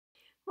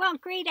Well,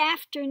 great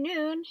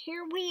afternoon.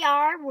 Here we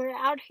are. We're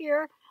out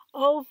here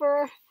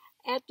over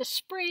at the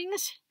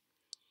springs,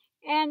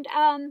 and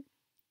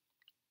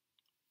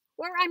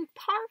where I'm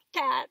parked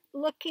at,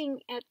 looking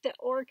at the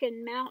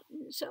Oregon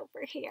Mountains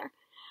over here,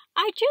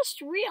 I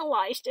just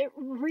realized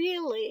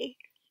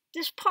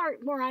this part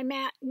where I'm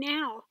at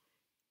now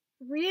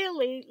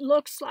really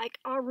looks like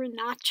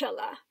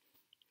Arunachala.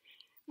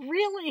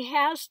 Really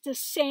has the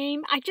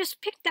same. I just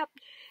put up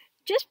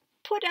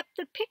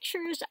the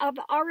pictures of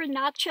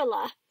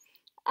Arunachala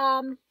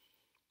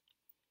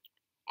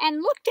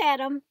and looked at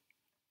them,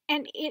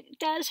 and it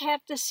does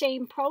have the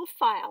same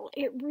profile.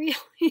 It really,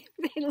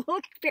 they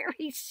look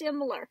very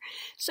similar.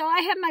 So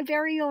I have my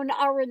very own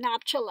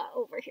Arunachala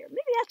over here.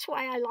 Maybe that's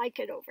why I like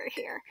it over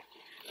here.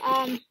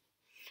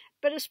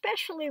 But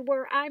especially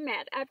where I'm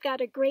at, I've got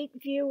a great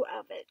view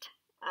of it.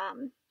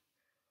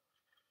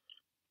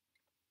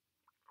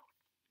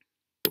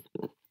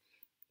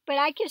 But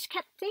I just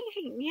kept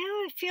thinking,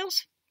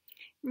 it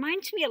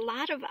reminds me a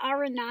lot of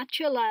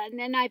Arunachala. And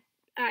then I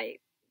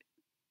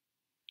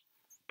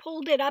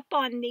pulled it up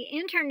on the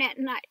internet,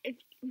 and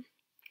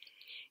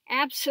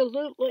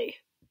absolutely,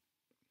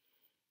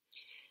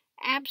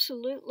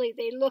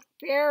 they look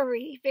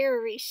very,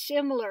 very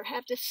similar,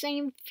 have the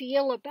same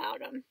feel about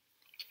them.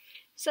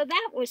 So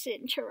that was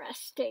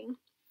interesting.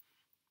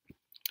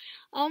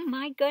 Oh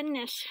my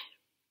goodness.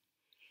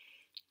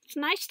 It's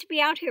nice to be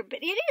out here, but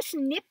it is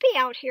nippy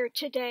out here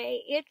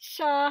today. It's,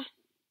 let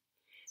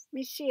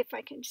me see if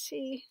I can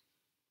see,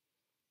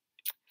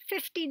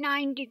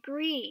 59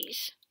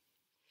 degrees.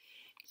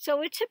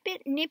 So it's a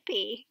bit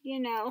nippy,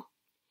 in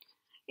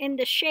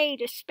the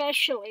shade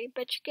especially,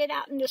 but you get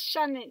out in the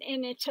sun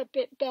and it's a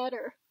bit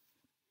better.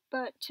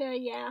 But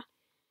yeah,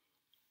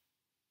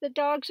 the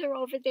dogs are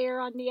over there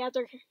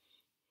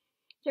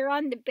they're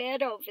on the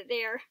bed over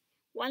there.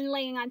 One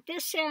laying on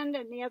this end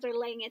and the other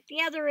laying at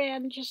the other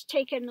end, just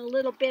taking a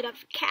little bit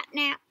of cat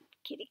nap.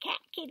 Kitty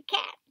cat,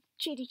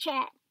 chitty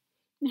chat.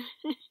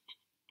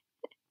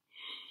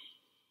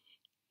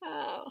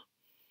 Oh.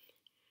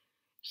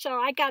 So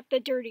I got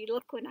the dirty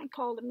look when I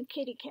called him a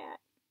kitty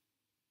cat.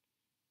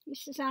 He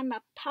says, I'm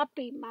a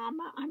puppy,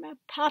 Mama. I'm a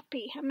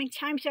puppy. How many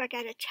times do I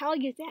got to tell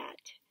you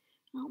that?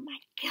 Oh, my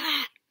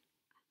God.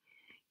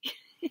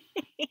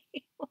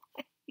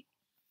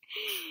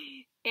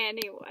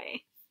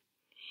 Anyway.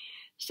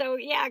 So,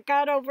 yeah, I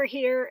got over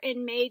here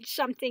and made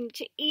something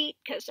to eat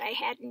because I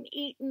hadn't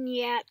eaten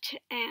yet.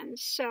 And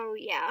so,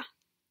 yeah.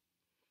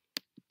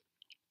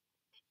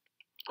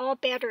 All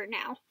better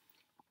now.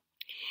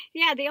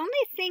 Yeah, the only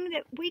thing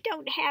that we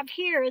don't have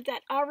here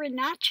that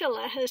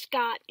Arunachala has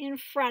got in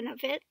front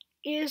of it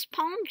is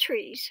palm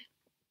trees.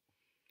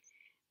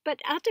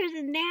 But other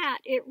than that,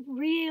 it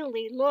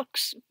really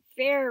looks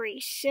very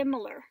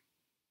similar.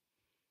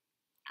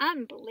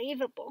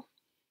 Unbelievable.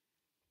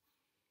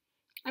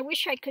 I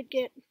wish I could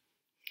get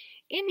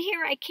in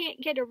here. I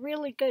can't get a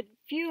really good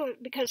view of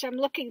it because I'm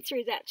looking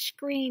through that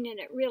screen and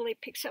it really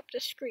picks up the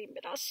screen,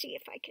 but I'll see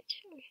if I can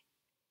show you.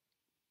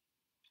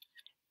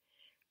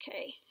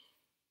 Okay.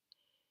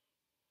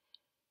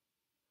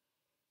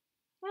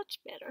 That's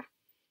better.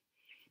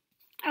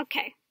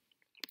 Okay,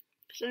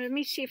 so let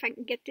me see if I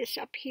can get this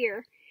up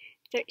here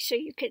so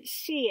you can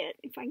see it,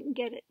 if I can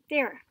get it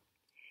there.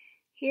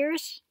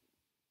 Here's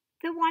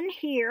the one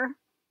here.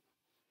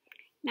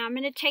 Now I'm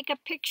going to take a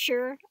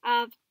picture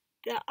of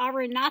the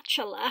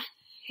Arunachala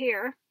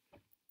here.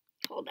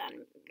 Hold on,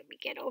 let me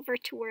get over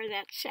to where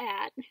that's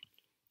at.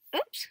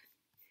 Oops,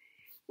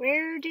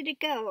 where did it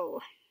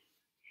go?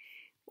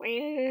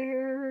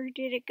 Where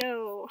did it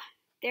go?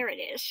 There it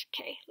is.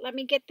 Okay, let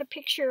me get the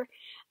picture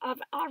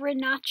of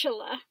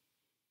Arunachala.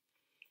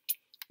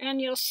 And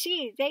you'll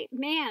see, they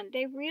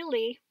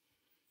really,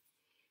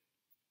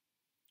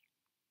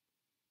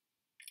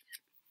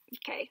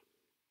 okay.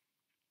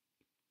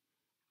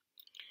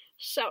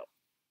 So,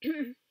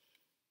 if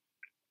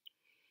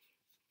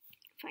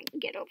I can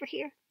get over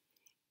here.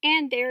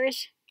 And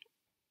there's,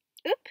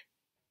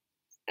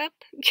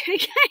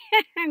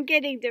 I'm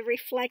getting the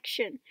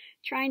reflection,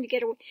 trying to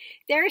get away.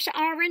 There's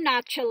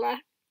Arunachala.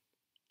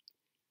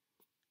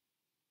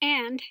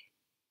 And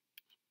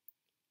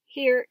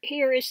here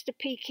is the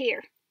peak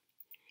here.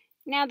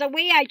 Now, the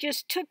way I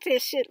just took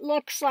this, it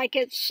looks like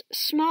it's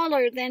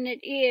smaller than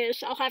it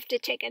is. I'll have to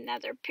take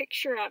another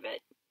picture of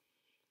it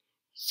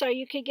so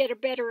you can get a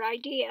better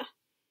idea.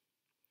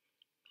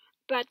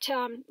 But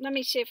let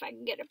me see if I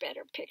can get a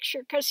better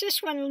picture, because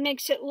this one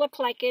makes it look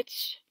like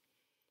it's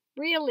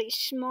really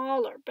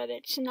smaller, but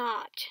it's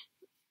not.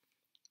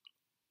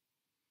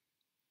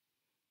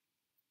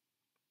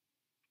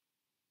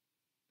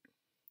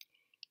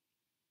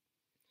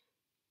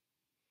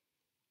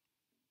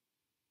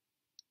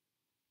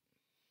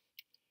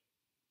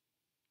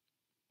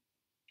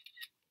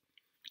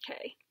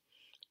 Okay,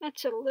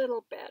 that's a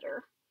little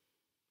better.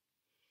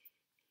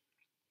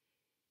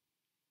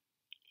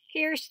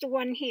 Here's the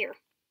one here.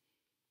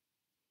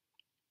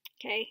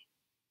 Okay.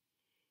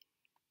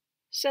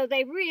 So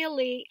they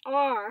really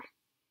are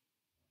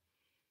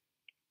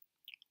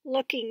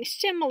looking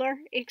similar,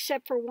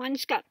 except for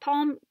one's got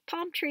palm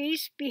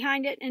trees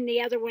behind it and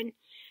the other one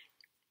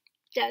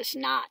does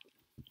not.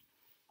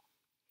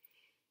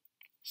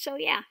 So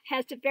yeah,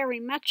 has a very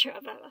much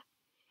of a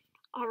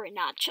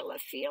Arunachala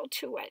feel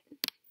to it.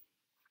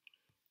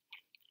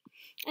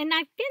 And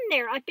I've been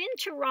there. I've been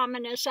to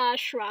Ramana's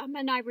ashram,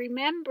 and I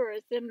remember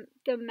the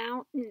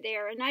mountain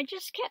there. And I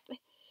just kept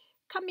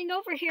coming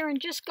over here and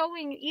just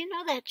going,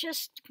 that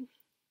just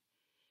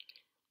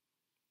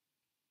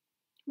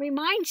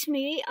reminds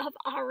me of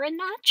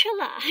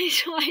Arunachala.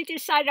 So I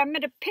decided I'm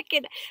going to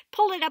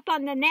pull it up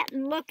on the net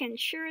and look. And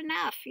sure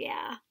enough,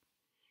 yeah,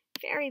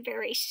 very,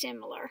 very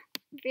similar.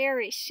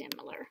 Very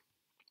similar.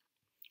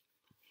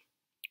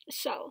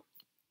 So,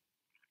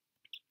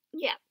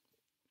 yeah.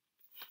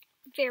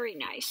 Very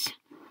nice.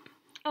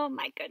 Oh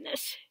my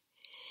goodness.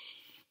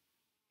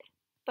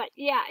 But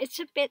yeah, it's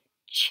a bit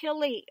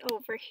chilly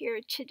over here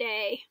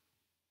today.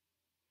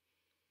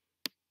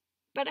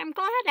 But I'm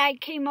glad I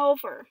came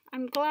over.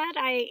 I'm glad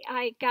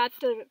I got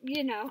the,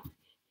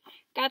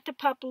 got the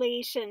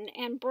puppies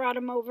and brought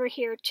them over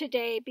here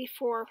today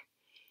before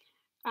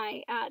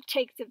I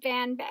take the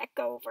van back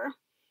over.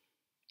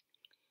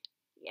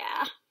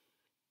 Yeah.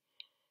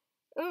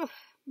 Oh,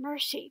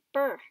 mercy,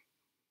 burr.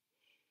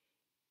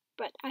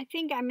 But I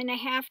think I'm going to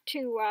have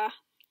to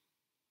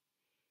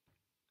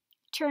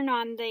turn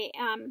on the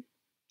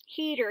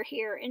heater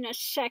here in a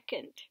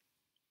second.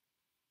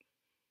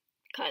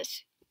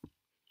 Because,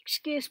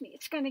 excuse me,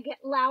 it's going to get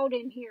loud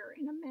in here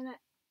in a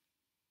minute.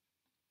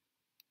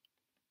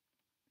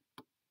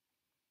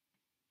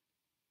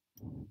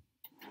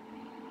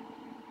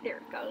 There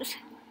it goes.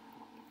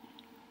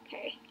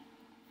 Okay.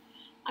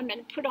 I'm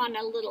going to put on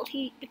a little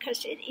heat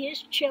because it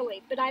is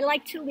chilly, but I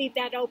like to leave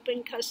that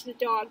open because the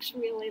dogs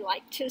really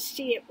like to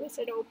see it with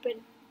it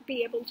open,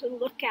 be able to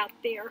look out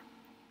there.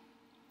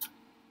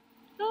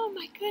 Oh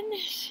my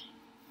goodness.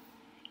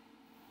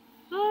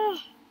 Oh,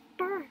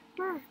 burr,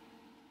 burr.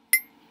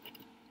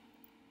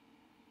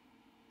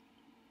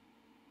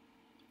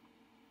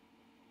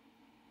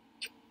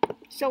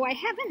 So I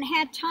haven't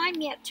had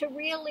time yet to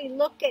really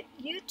look at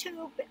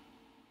YouTube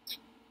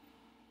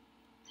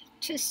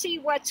to see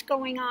what's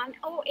going on.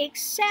 Oh,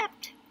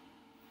 except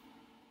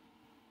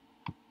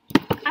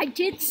I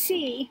did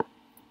see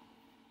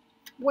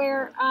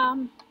where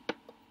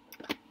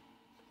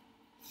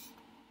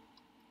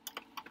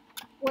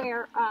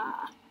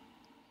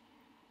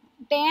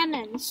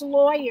Bannon's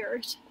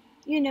lawyers,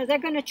 they're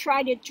going to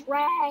try to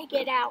drag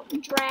it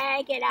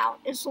out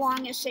as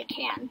long as they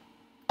can.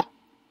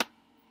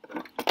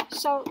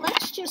 So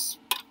let's just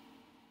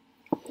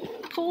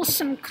pull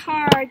some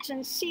cards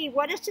and see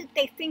what is it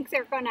they think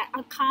they're going to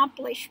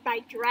accomplish by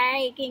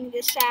dragging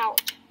this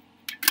out.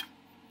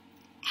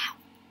 Ow.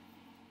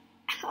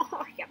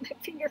 Oh, I got my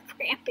finger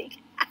cramping.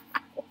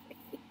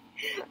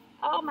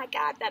 Oh my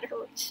God, that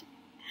hurts.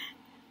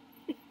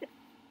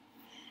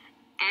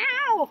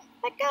 Ow!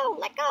 Let go,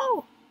 let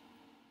go.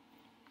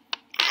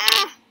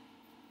 Ah!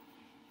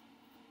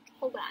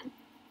 Hold on.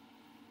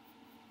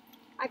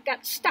 I've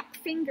got stuck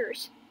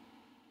fingers.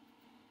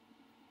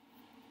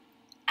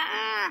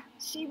 Ah!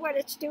 See what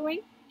it's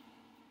doing?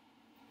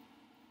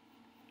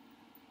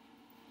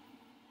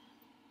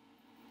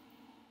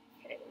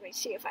 Okay, let me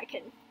see if I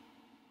can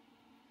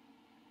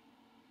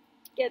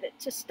get it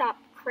to stop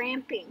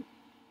cramping.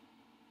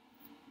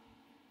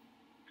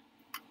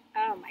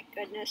 Oh my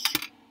goodness.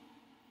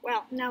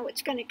 Well, no,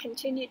 it's going to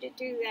continue to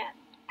do that.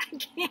 I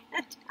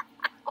can't.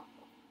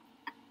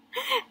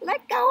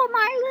 Let go of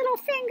my little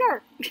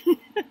finger.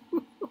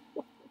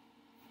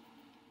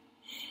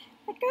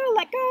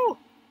 Let go.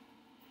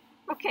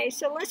 Okay,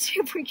 so let's see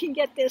if we can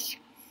get this.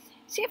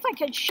 See if I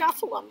can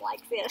shuffle them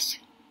like this.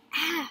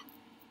 Ah,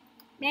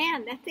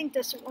 man, that thing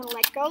doesn't want to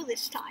let go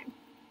this time.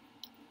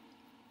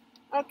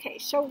 Okay,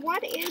 so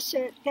what is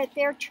it that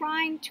they're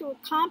trying to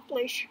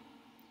accomplish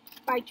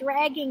by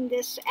dragging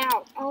this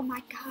out? Oh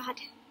my God.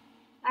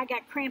 I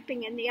got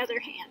cramping in the other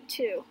hand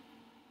too.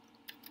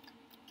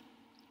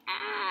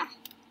 Ah,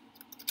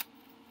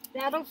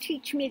 that'll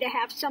teach me to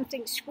have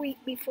something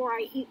sweet before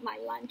I eat my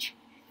lunch.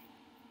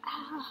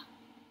 Ah.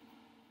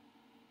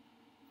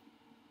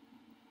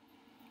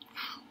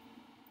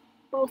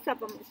 Both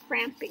of them are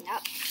cramping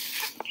up.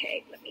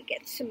 Okay, let me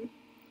get some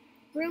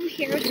room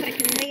here so I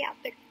can lay out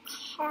the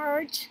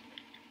cards.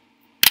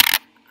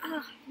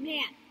 Oh,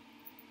 man.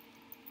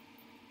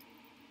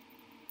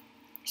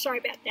 Sorry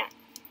about that.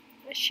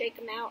 Let's shake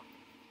them out.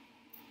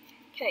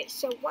 Okay,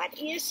 so what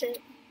is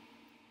it?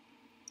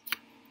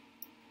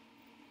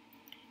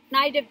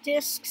 Knight of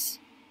Discs.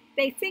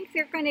 They think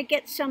they're going to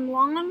get some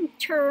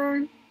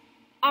long-term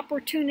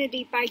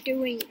opportunity by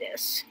doing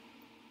this.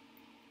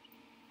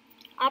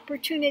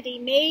 Opportunity.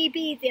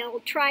 Maybe they'll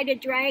try to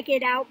drag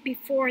it out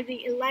before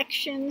the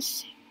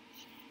elections.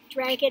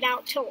 Drag it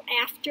out till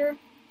after.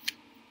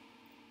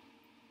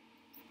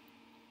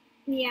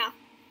 Yeah.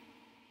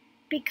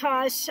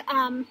 Because,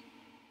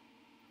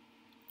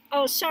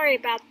 oh, sorry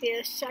about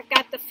this. I've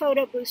got the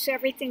photo booth, so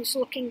everything's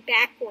looking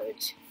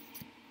backwards.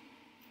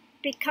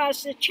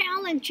 Because the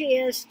challenge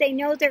is they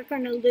know they're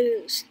going to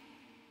lose.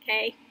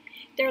 Okay?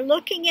 They're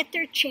looking at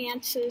their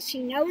chances.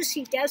 He knows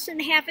he doesn't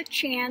have a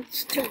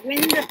chance to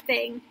win the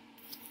thing.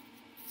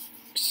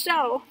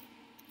 So,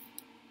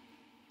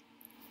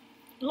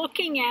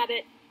 looking at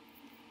it,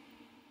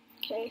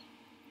 okay,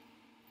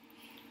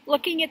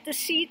 looking at the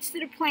seeds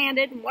that are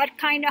planted and what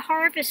kind of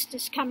harvest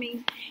is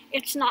coming,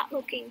 it's not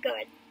looking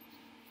good.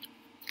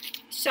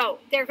 So,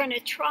 they're going to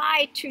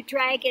try to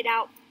drag it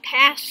out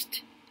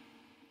past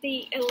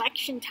the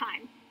election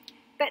time.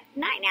 But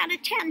 9 out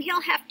of 10,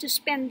 he'll have to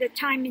spend the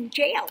time in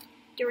jail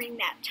during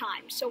that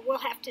time. So we'll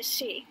have to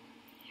see.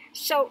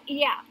 So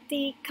yeah,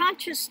 the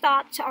conscious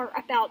thoughts are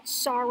about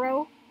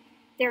sorrow.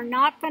 They're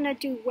not going to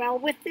do well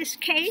with this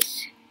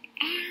case.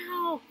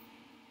 Ow!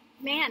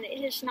 Man,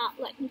 it is not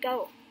letting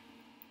go.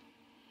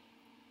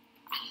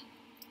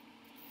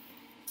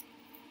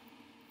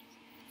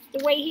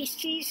 The way he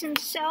sees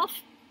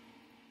himself,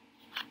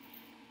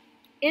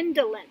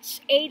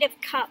 indolence, 8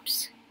 of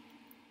Cups.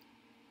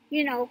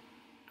 You know,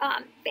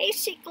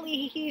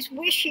 basically he's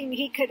wishing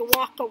he could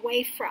walk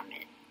away from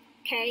it,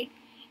 okay?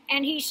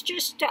 And he's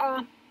just,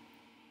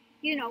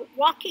 you know,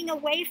 walking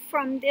away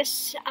from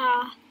this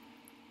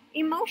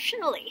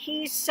emotionally.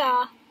 He's,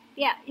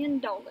 yeah,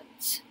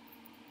 indolence,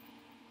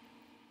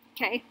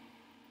 okay?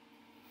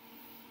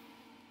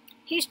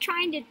 He's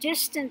trying to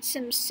distance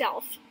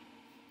himself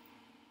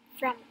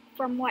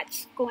from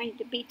what's going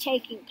to be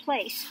taking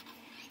place.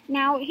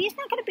 Now, he's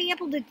not going to be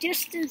able to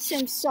distance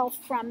himself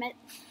from it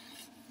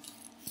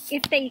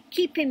if they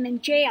keep him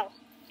in jail,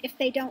 if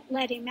they don't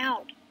let him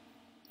out,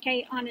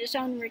 okay, on his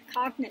own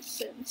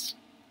recognizance.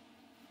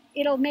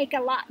 It'll make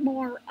a lot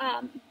more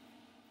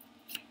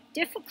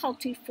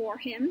difficulty for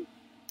him.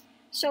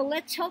 So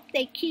let's hope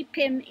they keep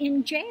him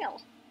in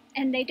jail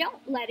and they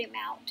don't let him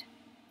out,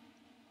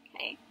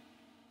 okay.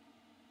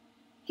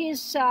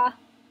 His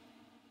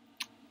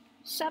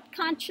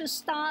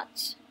subconscious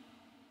thoughts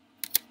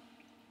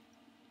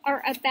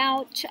are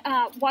about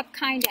what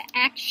kind of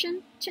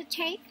action to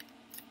take,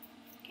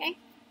 okay?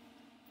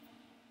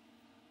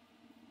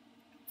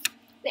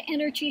 The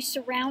energy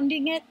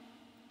surrounding it,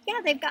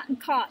 yeah, they've gotten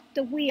caught.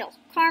 The wheel,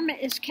 karma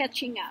is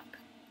catching up,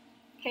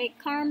 okay?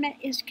 Karma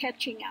is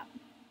catching up.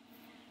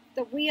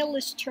 The wheel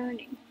is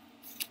turning.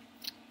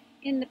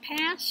 In the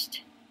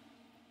past,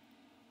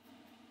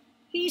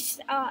 he's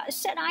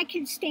said, I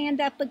can stand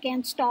up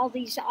against all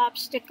these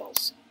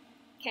obstacles,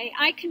 okay?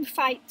 I can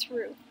fight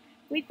through.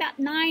 We've got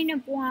 9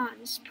 of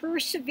Wands,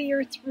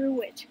 persevere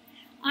through it.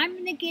 I'm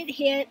going to get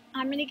hit,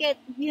 I'm going to get,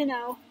 you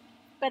know,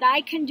 but I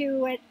can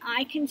do it,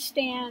 I can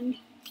stand,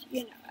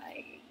 you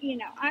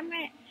know, I'm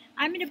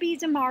going to be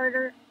the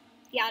martyr,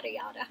 yada,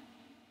 yada.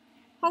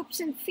 Hopes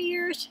and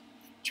fears,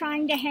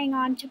 trying to hang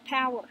on to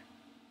power,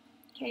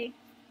 okay?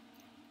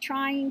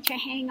 Trying to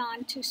hang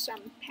on to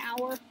some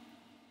power.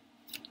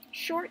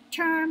 Short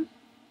term,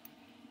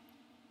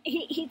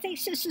 he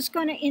thinks this is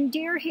going to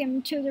endear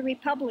him to the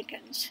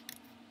Republicans.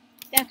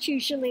 That's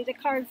usually the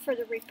card for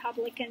the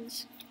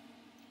Republicans.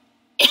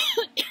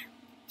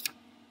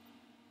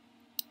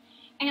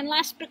 And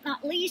last but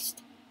not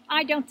least,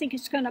 I don't think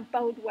it's going to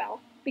bode well,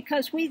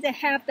 because we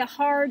have the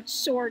hard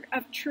sword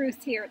of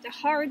truth here, the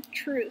hard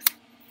truth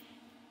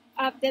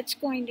that's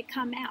going to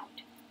come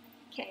out,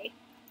 okay?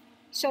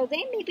 So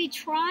they may be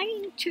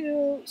trying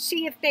to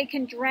see if they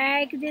can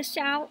drag this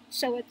out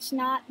so it's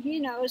not, you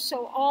know,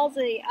 so all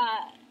the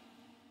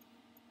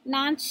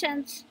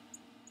nonsense,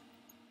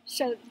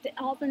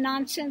 all the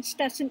nonsense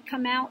doesn't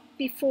come out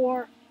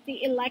before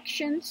the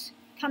elections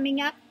coming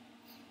up.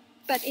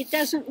 But it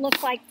doesn't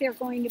look like they're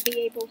going to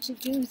be able to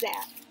do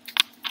that,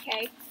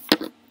 okay?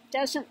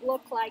 Doesn't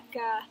look like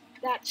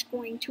that's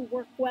going to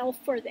work well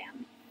for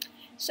them.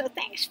 So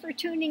thanks for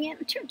tuning in.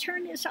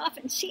 Turn this off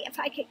and see if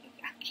I can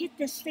get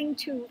this thing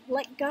to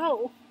let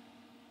go.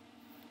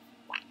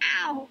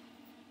 Wow.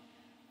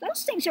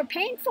 Those things are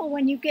painful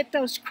when you get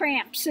those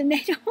cramps, and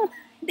they don't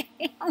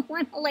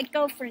want to let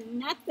go for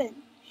nothing.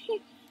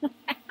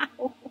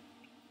 Ow.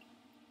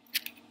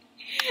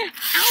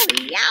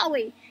 Owie,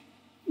 yowie.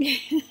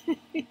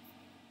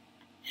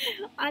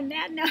 On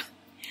that note,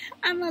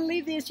 I'm going to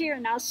leave this here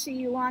and I'll see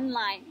you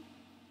online.